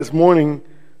This morning,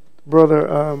 Brother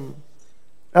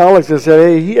Alex has said,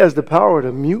 hey, he has the power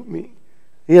to mute me.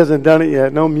 He hasn't done it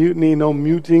yet. No mutiny, no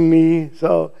muting me.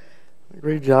 So,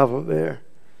 great job up there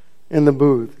in the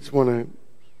booth. Just want to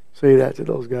say that to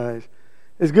those guys.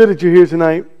 It's good that you're here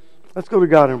tonight. Let's go to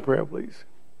God in prayer, please.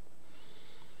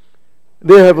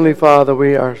 Dear Heavenly Father,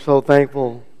 we are so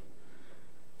thankful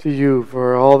to you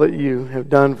for all that you have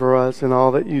done for us and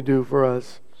all that you do for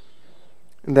us.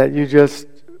 And that you just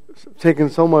taken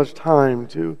so much time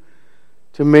to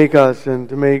make us and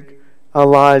to make our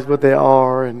lives what they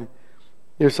are, and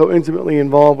you're so intimately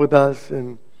involved with us.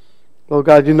 And Lord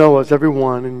God, you know us,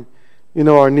 everyone, and you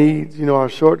know our needs, you know our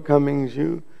shortcomings,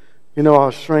 you know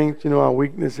our strengths, you know our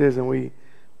weaknesses, and we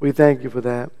thank you for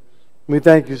that. We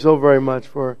thank you so very much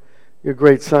for your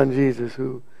great Son Jesus,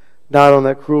 who died on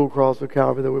that cruel cross of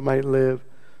Calvary that we might live,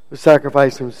 who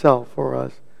sacrificed himself for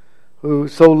us, who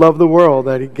so loved the world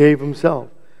that he gave himself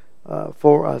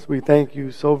for us. We thank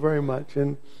you so very much.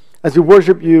 And as we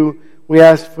worship you, we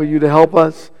ask for you to help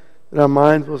us, that our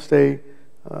minds will stay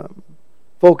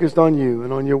focused on you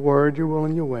and on your word, your will,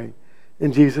 and your way.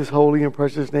 In Jesus' holy and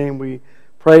precious name, we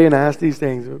pray and ask these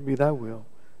things. It would be thy will.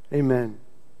 Amen.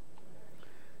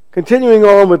 Continuing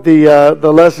on with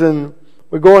the lesson,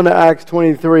 we're going to Acts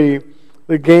 23,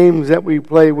 the games that we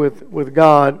play with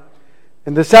God.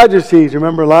 And the Sadducees,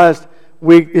 remember last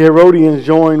week the Herodians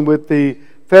joined with the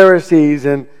Pharisees,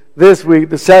 and this week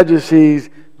the Sadducees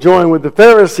joined with the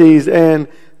Pharisees and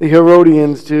the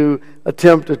Herodians to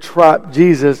attempt to trap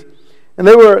Jesus. And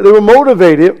they were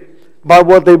motivated by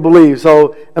what they believed.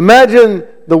 So imagine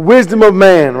the wisdom of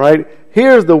man, right?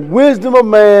 Here's the wisdom of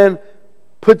man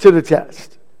put to the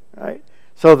test, right?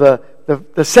 So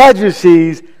the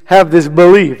Sadducees have this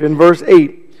belief in verse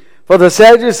 8. For the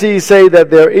Sadducees say that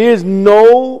there is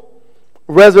no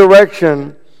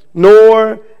resurrection,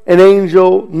 nor an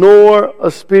angel, nor a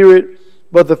spirit,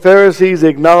 but the Pharisees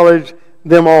acknowledge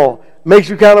them all. Makes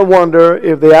you kind of wonder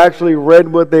if they actually read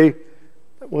what they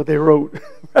wrote.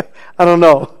 I don't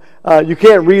know. You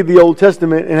can't read the Old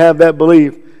Testament and have that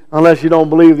belief unless you don't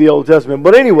believe the Old Testament.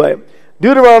 But anyway,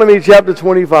 Deuteronomy chapter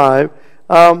 25,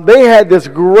 they had this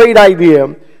great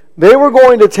idea. They were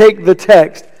going to take the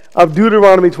text of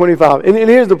Deuteronomy 25. And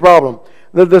here's the problem.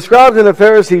 The scribes and the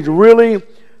Pharisees really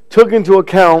took into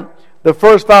account the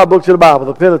first 5 books of the Bible,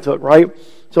 the Pentateuch, right?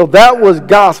 So that was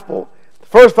gospel, the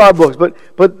first 5 books. But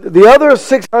the other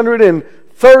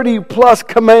 630 plus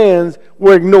commands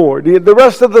were ignored. The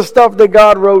rest of the stuff that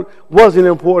God wrote wasn't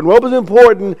important. What was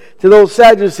important to those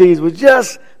Sadducees was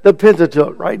just the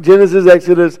Pentateuch, right? Genesis,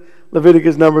 Exodus,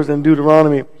 Leviticus, Numbers, and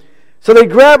Deuteronomy. So they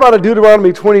grab out of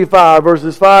Deuteronomy 25,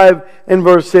 verses 5 and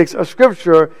verse 6, a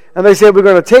scripture, and they say, we're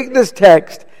going to take this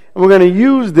text and we're going to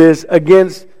use this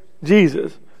against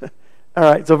Jesus. All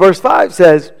right, so verse 5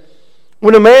 says,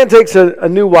 when a man takes a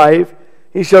new wife,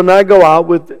 he shall not go out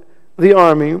with the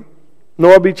army,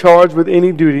 nor be charged with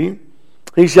any duty.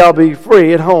 He shall be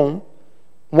free at home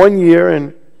 1 year,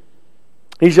 and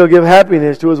he shall give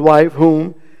happiness to his wife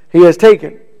whom he has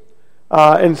taken.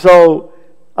 And so,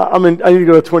 I need to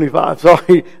go to 25.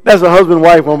 Sorry, that's a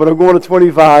husband-wife one, but I'm going to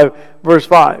 25, verse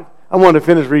 5. I wanted to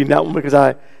finish reading that one because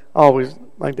I always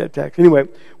like that text. Anyway,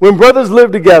 when brothers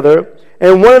live together,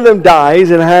 and one of them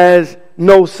dies and has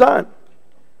no son,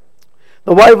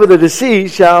 the wife of the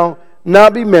deceased shall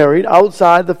not be married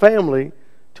outside the family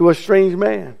to a strange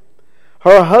man.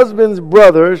 Her husband's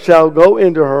brother shall go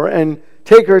into her and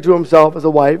take her to himself as a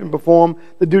wife and perform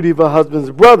the duty of a husband's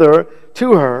brother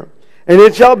to her. And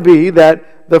it shall be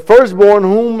that the firstborn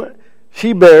whom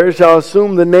she bears shall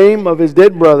assume the name of his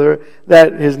dead brother,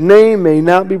 that his name may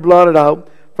not be blotted out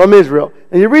from Israel.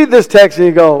 And you read this text and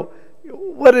you go,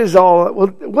 what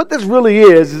this really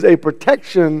is a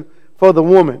protection for the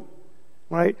woman,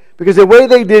 right? Because the way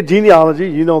they did genealogy,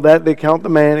 you know that, they count the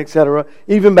man, etc.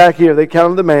 Even back here, they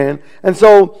counted the man. And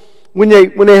so when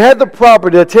they had the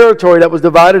property, the territory that was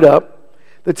divided up,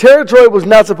 the territory was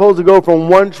not supposed to go from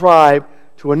one tribe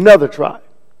to another tribe,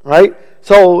 right?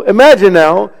 So imagine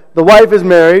now, the wife is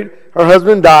married, her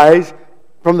husband dies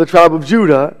from the tribe of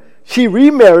Judah. She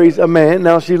remarries a man.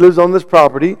 Now she lives on this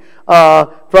property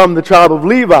from the tribe of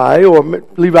Levi, or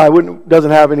Levi doesn't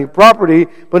have any property,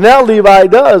 but now Levi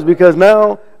does, because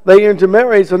now they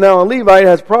intermarry. So now a Levite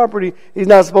has property. He's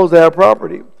not supposed to have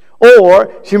property.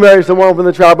 Or she marries someone from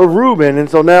the tribe of Reuben, and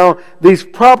so now these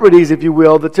properties, if you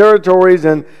will, the territories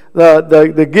and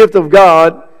the gift of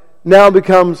God now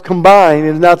becomes combined.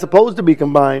 It's not supposed to be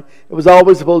combined. It was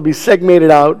always supposed to be segmented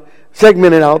out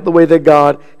the way that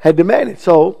God had demanded.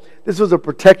 So this was a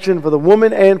protection for the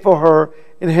woman and for her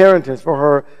inheritance, for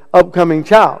her upcoming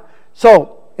child.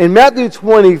 So in Matthew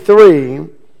 23,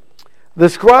 the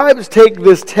scribes take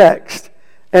this text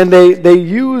and they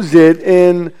use it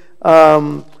in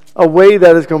a way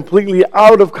that is completely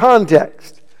out of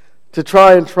context to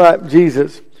try and trap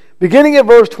Jesus. Beginning at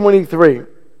verse 23.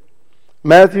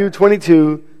 Verse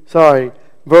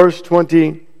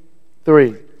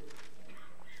 23.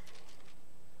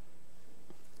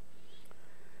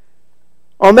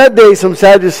 On that day, some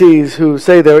Sadducees who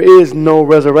say there is no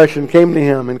resurrection came to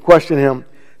him and questioned him,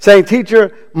 saying,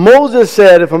 Teacher, Moses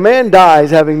said, if a man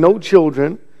dies having no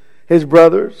children, his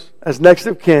brothers, as next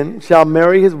of kin, shall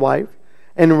marry his wife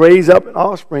and raise up an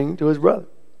offspring to his brother.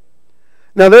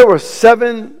 Now there were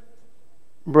 7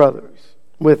 brothers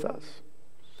with us.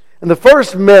 And the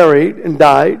first married and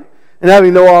died, and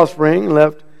having no offspring,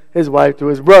 left his wife to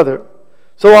his brother.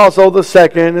 So also the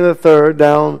second and the third,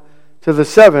 down to the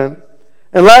 7th.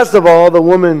 And last of all, the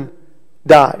woman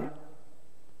died.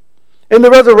 In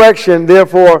the resurrection,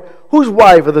 therefore, whose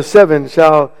wife of the 7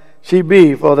 shall she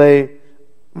be? For they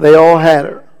all had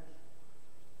her.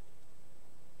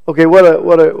 Okay, what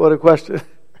a question.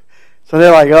 So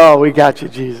they're like, oh, we got you,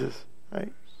 Jesus.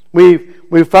 Right?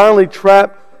 We finally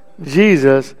trapped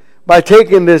Jesus by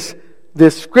taking this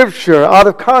scripture out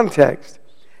of context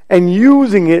and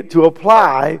using it to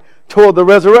apply toward the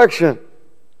resurrection.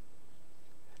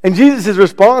 And Jesus'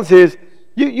 response is,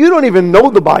 you don't even know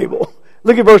the Bible.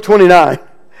 Look at verse 29.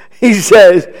 He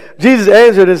says, Jesus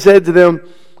answered and said to them,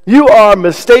 you are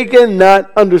mistaken,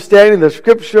 not understanding the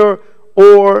scripture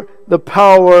or the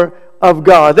power of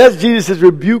God. That's Jesus'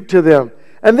 rebuke to them.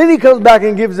 And then he comes back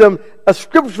and gives them a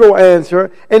scriptural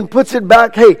answer and puts it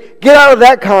back, hey, get out of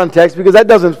that context because that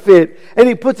doesn't fit. And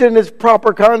he puts it in its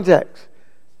proper context.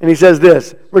 And he says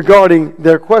this regarding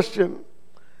their question.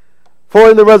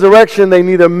 For in the resurrection they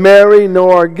neither marry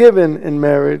nor are given in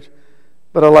marriage,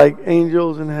 but are like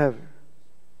angels in heaven.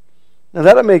 Now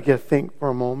that'll make you think for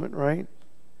a moment, right?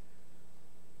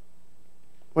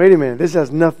 Wait a minute, this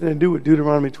has nothing to do with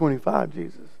Deuteronomy 25,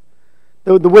 Jesus.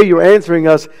 The way you're answering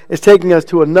us is taking us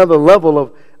to another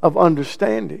level of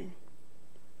understanding.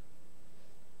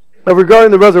 But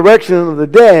regarding the resurrection of the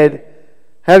dead,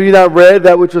 have you not read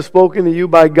that which was spoken to you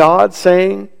by God,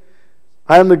 saying,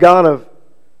 I am the God of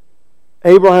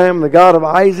Abraham, the God of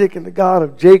Isaac, and the God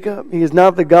of Jacob. He is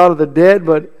not the God of the dead,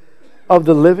 but of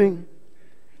the living.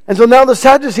 And so now the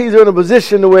Sadducees are in a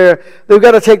position where they've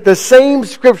got to take the same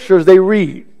scriptures they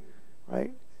read,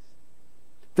 right?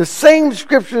 The same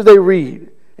scriptures they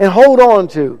read and hold on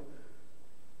to.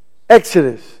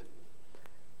 Exodus.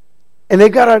 And they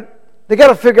got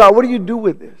to figure out, what do you do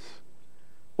with this?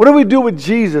 What do we do with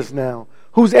Jesus now,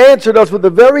 who's answered us with the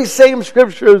very same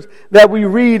scriptures that we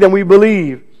read and we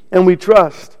believe and we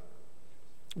trust?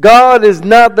 God is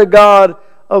not the God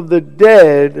of the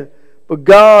dead, but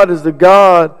God is the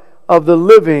God of the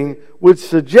living, which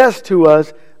suggests to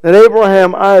us that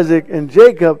Abraham, Isaac, and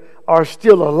Jacob are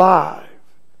still alive.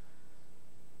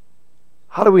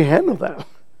 How do we handle that?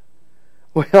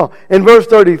 Well, in verse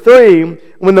 33,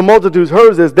 when the multitudes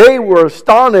heard this, they were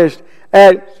astonished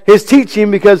at his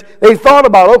teaching because they thought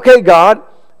about, okay, God,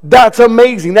 that's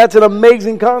amazing. That's an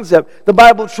amazing concept. The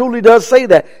Bible truly does say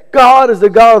that. God is the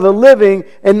God of the living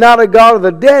and not a God of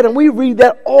the dead. And we read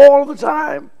that all the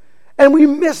time. And we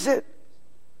miss it.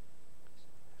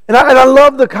 And I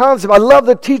love the concept. I love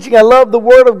the teaching. I love the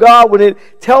Word of God when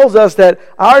it tells us that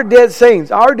our dead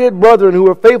saints, our dead brethren who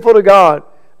are faithful to God,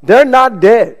 they're not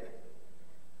dead.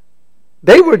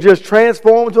 They were just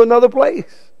transformed to another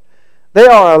place. They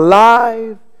are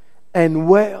alive and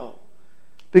well.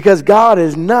 Because God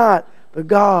is not the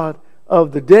God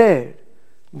of the dead.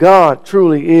 God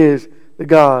truly is the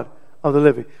God of the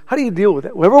living. How do you deal with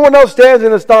that? Well, everyone else stands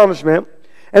in astonishment,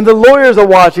 and the lawyers are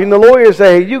watching. The lawyers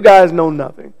say, hey, you guys know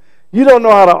nothing. You don't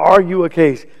know how to argue a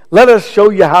case. Let us show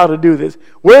you how to do this.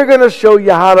 We're going to show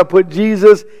you how to put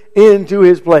Jesus into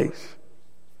his place.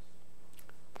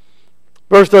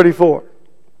 Verse 34.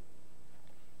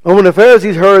 And when the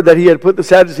Pharisees heard that he had put the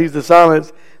Sadducees to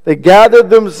silence, they gathered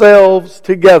themselves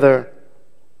together.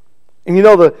 And you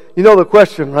know the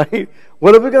question, right?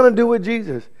 What are we going to do with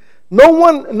Jesus? No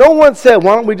one said,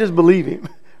 why don't we just believe him?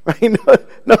 Right?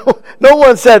 No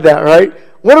one said that, right?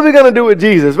 What are we going to do with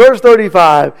Jesus? Verse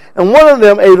 35. And one of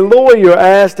them, a lawyer,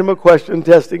 asked him a question,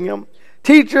 testing him.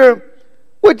 Teacher,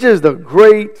 which is the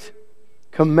great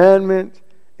commandment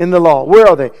in the law? Where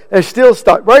are they? They're still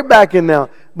stuck. Right back in now.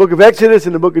 Book of Exodus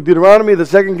and the book of Deuteronomy, the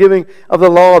second giving of the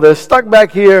law. They're stuck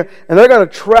back here, and they're going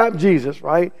to trap Jesus,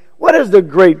 right? What is the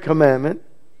great commandment?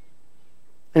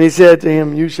 And he said to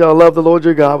him, you shall love the Lord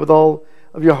your God with all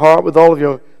of your heart, with all of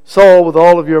your soul, with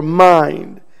all of your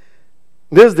mind.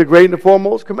 This is the great and the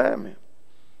foremost commandment.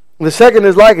 And the second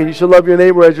is like it. You shall love your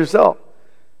neighbor as yourself.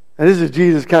 And this is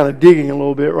Jesus kind of digging a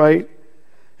little bit, right?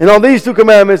 And on these two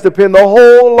commandments depend the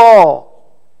whole law.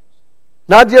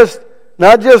 Not just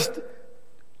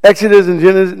Exodus and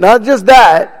Genesis, not just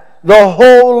that, the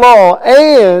whole law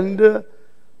and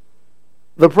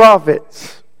the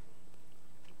prophets.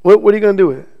 What are you going to do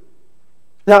with it?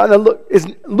 Now look, it's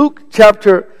Luke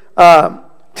chapter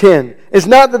 10. It's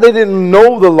not that they didn't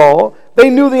know the law. They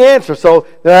knew the answer. So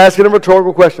they're asking a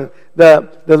rhetorical question.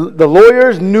 The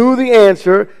lawyers knew the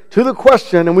answer to the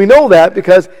question, and we know that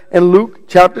because in Luke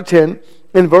chapter 10,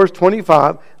 in verse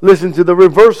 25, listen to the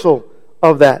reversal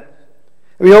of that.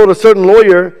 And behold, a certain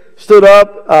lawyer stood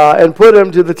up and put him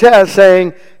to the test,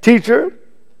 saying, "Teacher,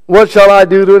 what shall I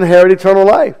do to inherit eternal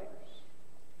life?"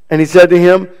 And he said to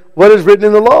him, "What is written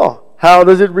in the law? How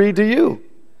does it read to you?"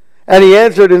 And he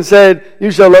answered and said,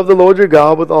 "You shall love the Lord your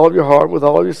God with all of your heart, with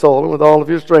all of your soul, and with all of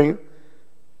your strength,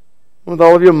 with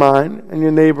all of your mind, and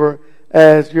your neighbor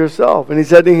as yourself." And he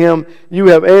said to him, "You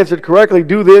have answered correctly.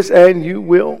 Do this, and you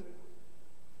will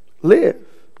live."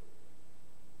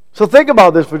 So think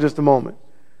about this for just a moment.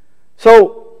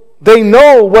 So they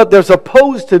know what they're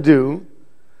supposed to do,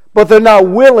 but they're not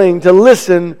willing to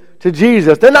listen to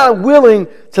Jesus. They're not willing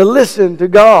to listen to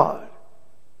God.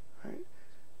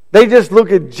 They just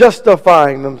look at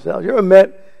justifying themselves. You ever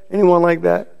met anyone like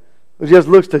that who just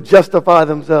looks to justify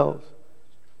themselves?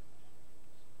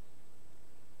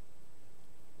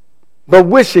 But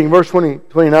wishing, verse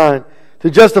 29, to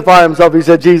justify himself, he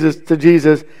said to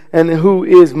Jesus, "And who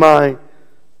is my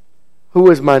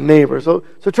neighbor?" So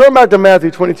turn back to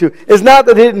Matthew 22. It's not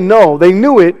that they didn't know. They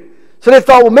knew it. So they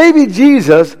thought, well, maybe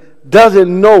Jesus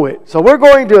doesn't know it. So we're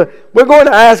going to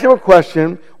ask him a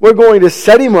question. We're going to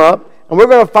set him up. And we're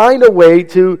going to find a way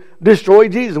to destroy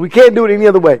Jesus. We can't do it any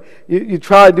other way. You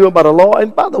try to do it by the law.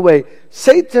 And by the way,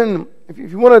 Satan, if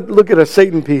you want to look at a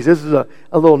Satan piece, this is a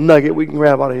little nugget we can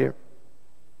grab out of here.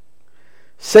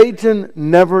 Satan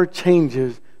never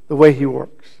changes the way he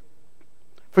works.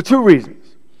 For two reasons.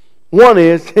 One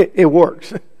is it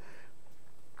works.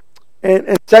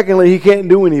 And secondly, he can't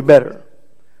do any better.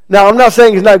 Now, I'm not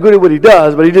saying he's not good at what he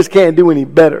does, but he just can't do any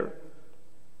better.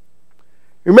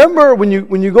 Remember when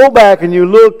you go back and you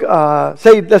look,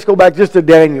 let's go back just to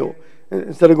Daniel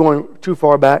instead of going too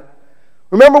far back.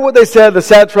 Remember what they said, the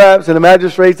satraps and the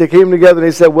magistrates, they came together and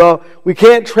they said, well, we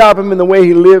can't trap him in the way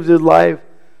he lives his life,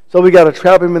 so we got to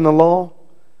trap him in the law.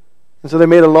 And so they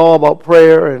made a law about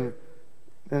prayer,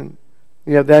 and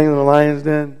you have Daniel in the lion's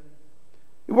den.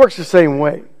 It works the same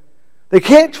way. They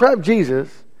can't trap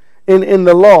Jesus in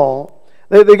the law.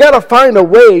 They got to find a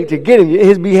way to get him.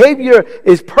 His behavior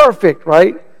is perfect,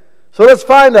 right? So let's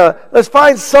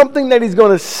find something that he's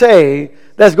going to say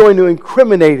that's going to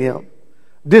incriminate him,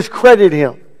 discredit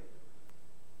him.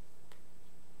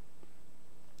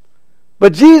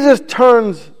 But Jesus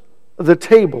turns the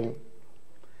table,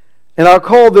 and I'll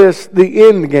call this the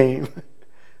end game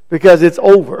because it's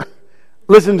over.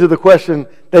 Listen to the question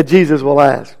that Jesus will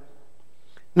ask.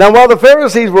 Now, while the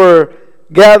Pharisees were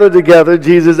gathered together,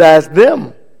 Jesus asked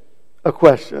them a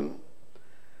question,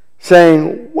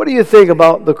 saying, "What do you think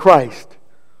about the Christ?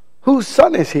 Whose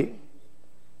son is he?"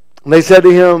 And they said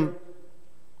to him,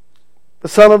 "The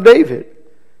son of David."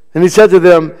 And he said to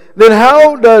them, "Then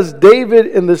how does David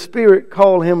in the Spirit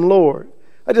call him Lord?"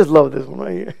 I just love this one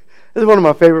right here. This is one of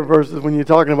my favorite verses when you're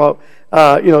talking about,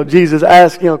 Jesus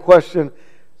asking a question.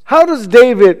 How does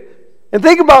David... And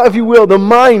think about, if you will, the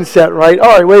mindset, right?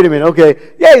 All right, wait a minute. Okay,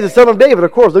 yeah, he's the son of David,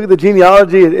 of course. Look at the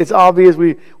genealogy. It's obvious.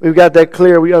 We've got that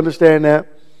clear. We understand that.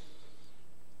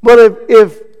 But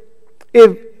if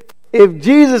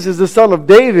Jesus is the son of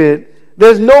David,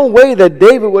 there's no way that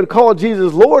David would call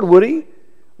Jesus Lord, would he?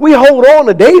 We hold on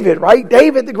to David, right?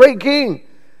 David, the great king.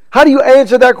 How do you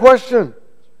answer that question?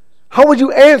 How would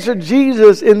you answer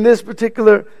Jesus in this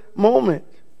particular moment?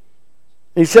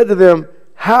 He said to them,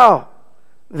 "How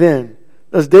then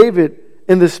does David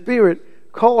in the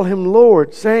Spirit call him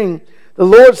Lord, saying, 'The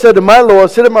Lord said to my Lord,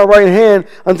 sit at my right hand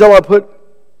until I put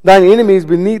thine enemies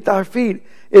beneath thy feet'?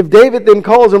 If David then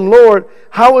calls him Lord,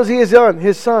 how is he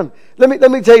his son?" Let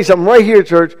me tell you something right here,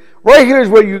 church. Right here is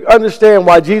where you understand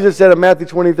why Jesus said in Matthew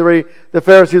 23, the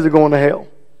Pharisees are going to hell.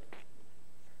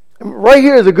 Right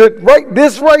here is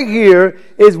this right here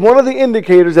is one of the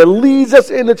indicators that leads us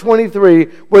into 23,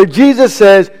 where Jesus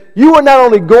says, you are not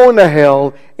only going to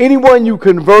hell, anyone you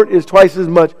convert is twice as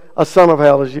much a son of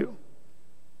hell as you.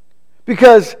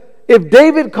 Because if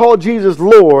David called Jesus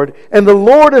Lord, and the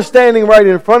Lord is standing right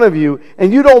in front of you,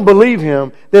 and you don't believe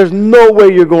him, there's no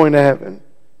way you're going to heaven.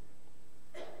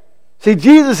 See,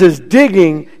 Jesus is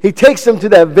digging. He takes them to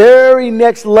that very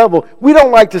next level. We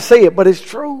don't like to say it, but it's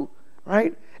true,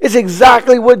 right? It's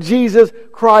exactly what Jesus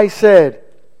Christ said.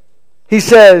 He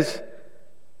says,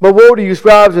 "But woe to you,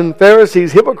 scribes and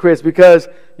Pharisees, hypocrites, because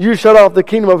you shut off the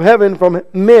kingdom of heaven from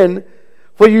men,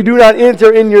 for you do not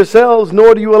enter in yourselves,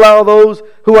 nor do you allow those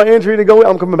who are entering to go in."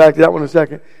 I'm coming back to that one in a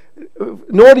second.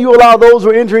 "Nor do you allow those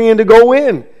who are entering in to go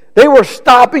in." They were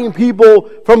stopping people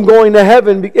from going to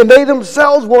heaven, and they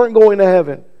themselves weren't going to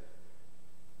heaven.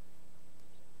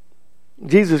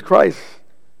 Jesus Christ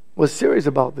was serious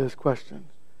about this question.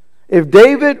 If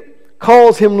David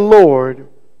calls him Lord,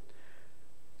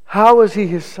 how is he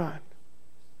his son?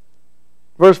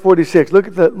 Verse 46, look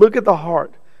at the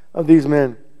heart of these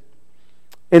men.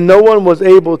 "And no one was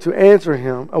able to answer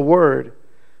him a word,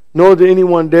 nor did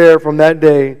anyone dare from that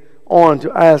day on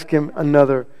to ask him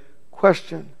another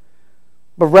question.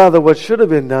 But rather what should have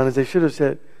been done is they should have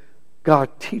said, 'God,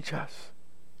 teach us.'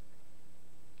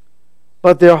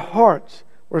 But their hearts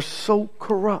were so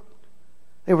corrupt.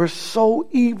 They were so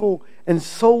evil and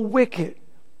so wicked.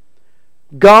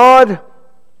 God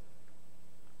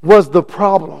was the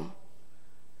problem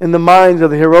in the minds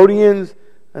of the Herodians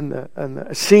and the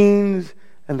Essenes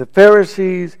and the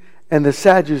Pharisees and the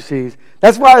Sadducees.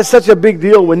 That's why it's such a big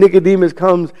deal when Nicodemus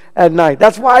comes at night.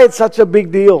 That's why it's such a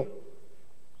big deal.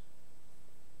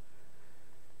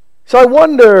 So I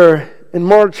wonder in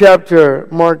Mark chapter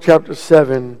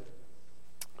 7,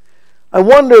 I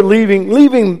wonder leaving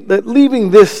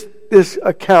this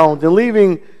account and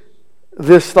leaving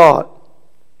this thought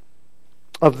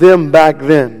of them back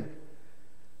then.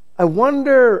 I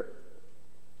wonder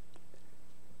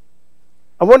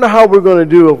how we're going to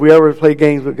do if we ever play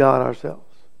games with God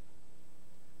ourselves.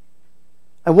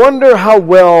 I wonder how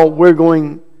well we're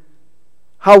going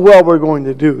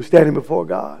to do standing before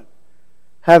God,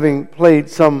 having played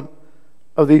some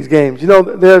of these games. You know,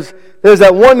 there's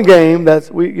that one game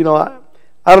that's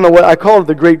I don't know what I call it,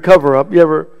 the great cover up. You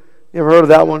ever heard of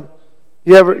that one?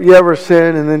 You ever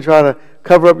sin and then try to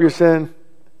cover up your sin?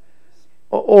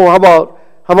 Or how about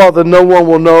the no one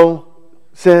will know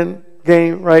sin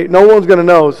game, right? No one's going to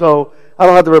know, so I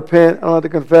don't have to repent. I don't have to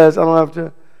confess. I don't have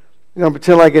to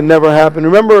pretend like it never happened.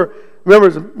 Remember,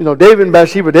 David and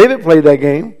Bathsheba. David played that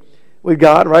game with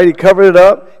God, right? He covered it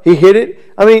up. He hid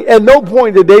it. I mean, at no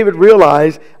point did David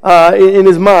realize in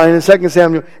his mind, in 2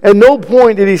 Samuel, at no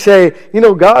point did he say,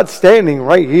 God's standing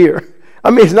right here.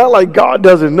 I mean, it's not like God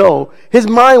doesn't know. His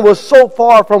mind was so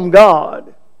far from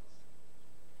God.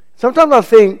 Sometimes I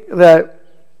think that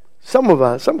some of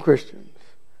us, some Christians,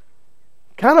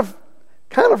 kind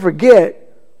of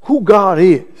forget who God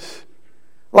is.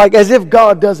 Like as if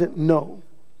God doesn't know.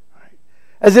 Right?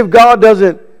 As if God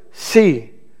doesn't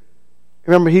see.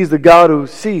 Remember, He's the God who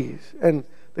sees and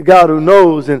the God who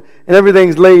knows, and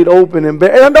everything's laid open and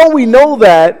bare. And I know we know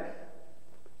that,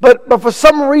 but for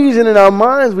some reason in our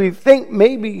minds we think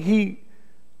maybe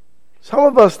some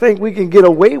of us think we can get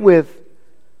away with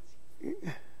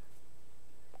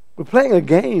we're playing a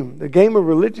game, the game of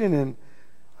religion, and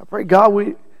I pray God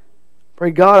we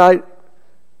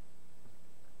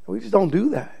just don't do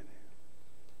that.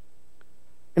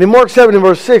 And in Mark 7 and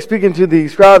verse 6, speaking to the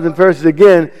scribes and Pharisees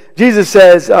again, Jesus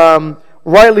says,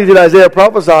 "Rightly did Isaiah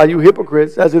prophesy, you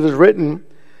hypocrites, as it is written,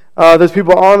 those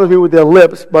people honor me with their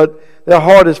lips, but their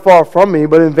heart is far from me,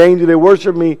 but in vain do they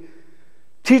worship me,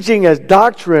 teaching as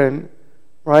doctrine,"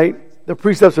 right, "the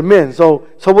precepts of men." So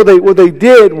what they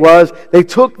did was they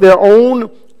took their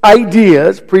own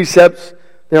ideas, precepts,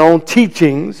 their own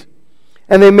teachings,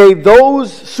 and they made those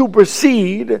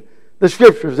supersede the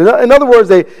Scriptures. In other words,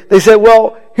 they said,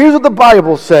 well, here's what the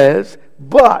Bible says,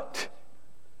 but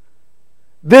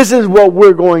this is what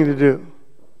we're going to do.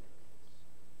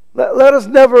 Let us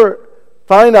never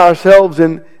find ourselves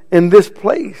in this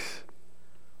place.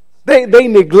 They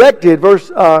neglected,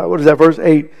 verse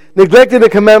 8, neglected the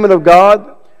commandment of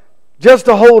God just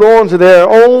to hold on to their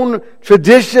own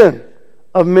tradition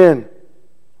of men.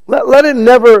 Let it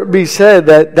never be said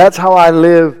that that's how I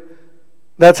live.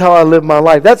 That's how I live my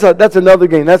life. That's another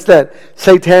game. That's that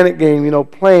satanic game,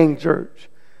 playing church.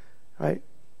 Right?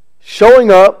 Showing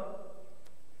up,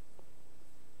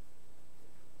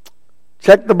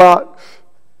 check the box,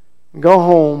 and go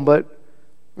home, but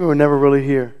we were never really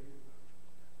here.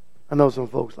 I know some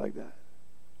folks like that.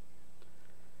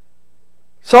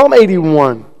 Psalm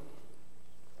 81.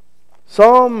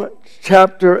 Psalm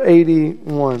chapter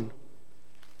 81.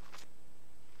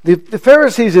 The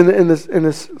Pharisees and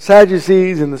the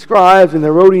Sadducees and the scribes and the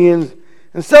Herodians,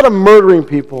 instead of murdering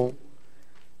people,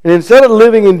 and instead of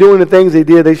living and doing the things they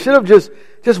did, they should have just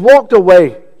walked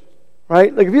away,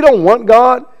 right? Like if you don't want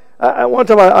God, one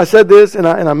time I said this and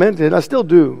I meant it, I still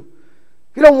do.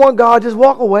 If you don't want God, just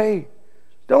walk away.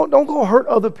 Don't go hurt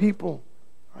other people,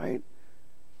 right?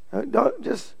 Don't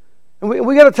just And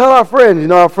we got to tell our friends,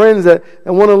 our friends that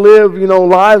want to live,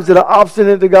 lives that are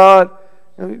obstinate to God,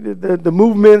 the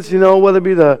movements, whether it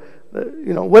be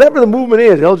whatever the movement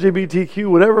is,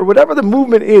 LGBTQ, whatever the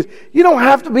movement is, you don't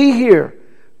have to be here.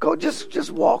 Go,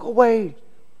 just walk away.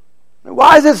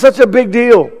 Why is it such a big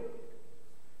deal?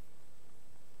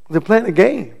 They're playing a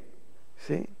game.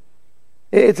 See,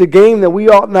 it's a game that we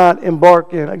ought not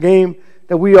embark in, a game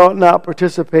that we ought not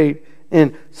participate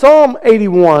in. Psalm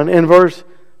 81 and verse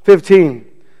 15.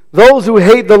 Those who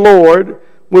hate the Lord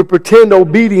would pretend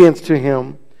obedience to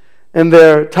Him, and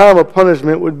their time of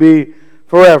punishment would be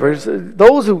forever.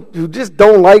 Those who just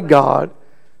don't like God,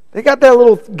 they got that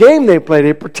little game they play.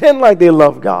 They pretend like they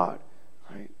love God,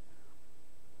 right?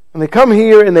 And they come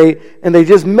here and they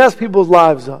just mess people's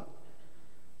lives up.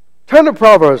 Turn to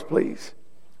Proverbs, please.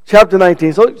 Chapter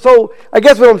 19. So I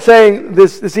guess what I'm saying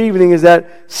this evening is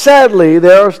that sadly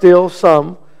there are still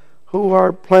some who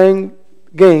are playing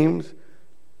games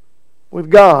with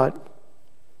God.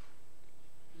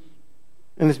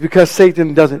 And it's because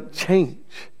Satan doesn't change,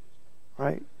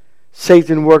 right?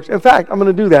 Satan works. In fact, I'm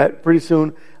going to do that pretty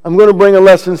soon. I'm going to bring a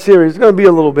lesson series. It's going to be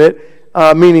a little bit,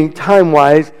 meaning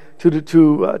time-wise,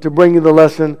 to bring you the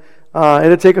lesson.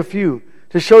 It'll take a few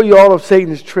to show you all of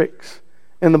Satan's tricks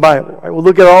in the Bible. Right? We'll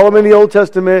look at all of them in the Old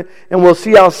Testament, and we'll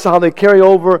see how they carry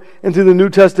over into the New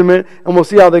Testament, and we'll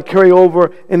see how they carry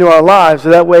over into our lives. So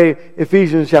that way,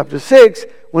 Ephesians chapter 6,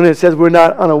 when it says we're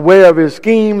not unaware of his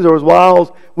schemes or his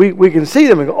wiles, we can see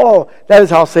them and go, oh, that is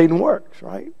how Satan works,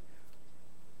 right?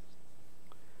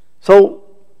 So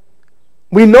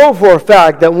we know for a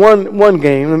fact that one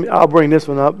game, I'll bring this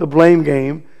one up, the blame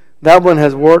game, that one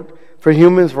has worked for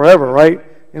humans forever, right?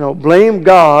 Blame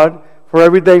God for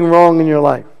everything wrong in your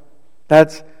life.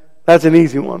 That's an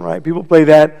easy one, right? People play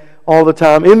that all the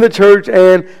time in the church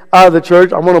and out of the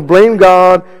church. I'm going to blame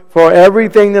God for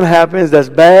everything that happens that's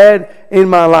bad in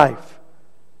my life.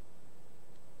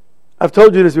 I've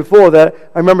told you this before, that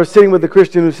I remember sitting with a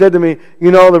Christian who said to me,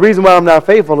 the reason why I'm not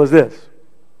faithful is this.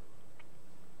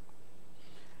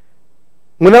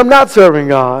 When I'm not serving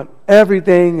God,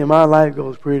 everything in my life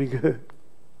goes pretty good.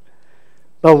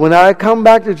 But when I come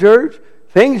back to church,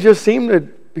 things just seem to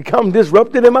become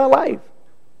disrupted in my life.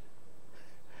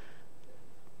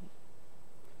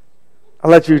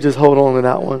 I'll let you just hold on to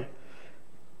that one.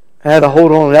 I had to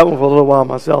hold on to that one for a little while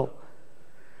myself.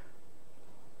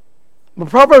 But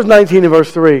Proverbs 19 and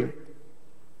verse 3.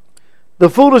 The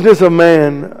foolishness of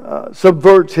man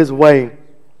subverts his way,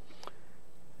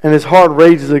 and his heart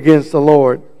rages against the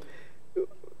Lord.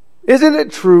 Isn't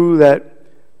it true that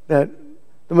the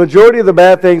majority of the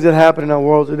bad things that happen in our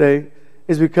world today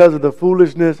is because of the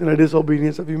foolishness and the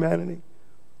disobedience of humanity?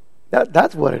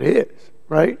 That's what it is,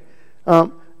 right?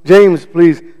 James,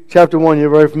 please, chapter 1, you're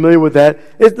very familiar with that.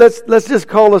 Let's just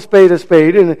call a spade,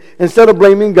 and instead of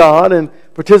blaming God and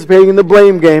participating in the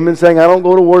blame game and saying, I don't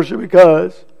go to worship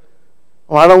because,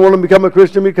 or I don't want to become a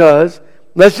Christian because,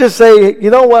 let's just say, you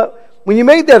know what? When you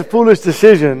made that foolish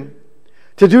decision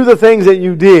to do the things that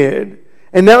you did,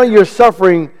 and now you're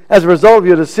suffering as a result of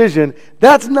your decision,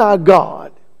 that's not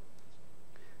God.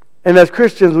 And as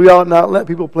Christians, we ought not let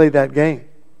people play that game.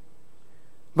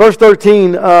 Verse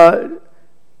 13,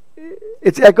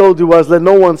 it's echoed to us, let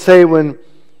no one say when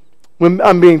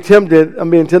I'm being tempted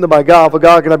by God, for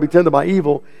God cannot be tempted by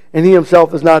evil, and he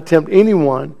himself does not tempt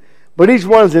anyone. But each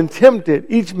one is tempted.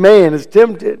 Each man is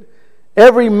tempted.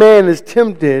 Every man is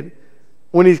tempted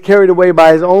when he's carried away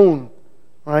by his own,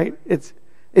 right?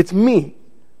 It's me,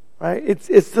 right?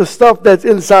 It's the stuff that's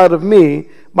inside of me.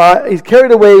 He's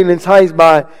carried away and enticed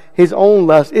by his own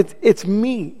lust. It's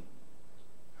me.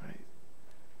 Right?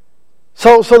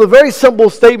 So the very simple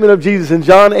statement of Jesus in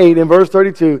John 8 and verse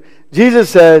 32, Jesus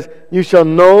says, you shall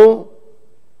know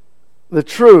the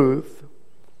truth,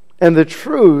 and the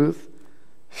truth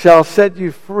shall set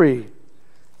you free.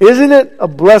 Isn't it a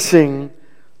blessing,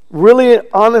 really,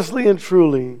 honestly and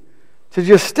truly, to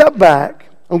just step back?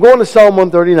 I'm going to Psalm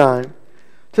 139.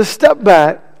 To step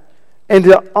back and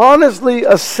to honestly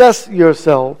assess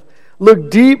yourself.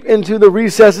 Look deep into the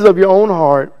recesses of your own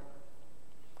heart.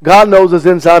 God knows us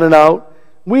inside and out.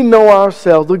 We know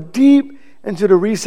ourselves. Look deep into the recesses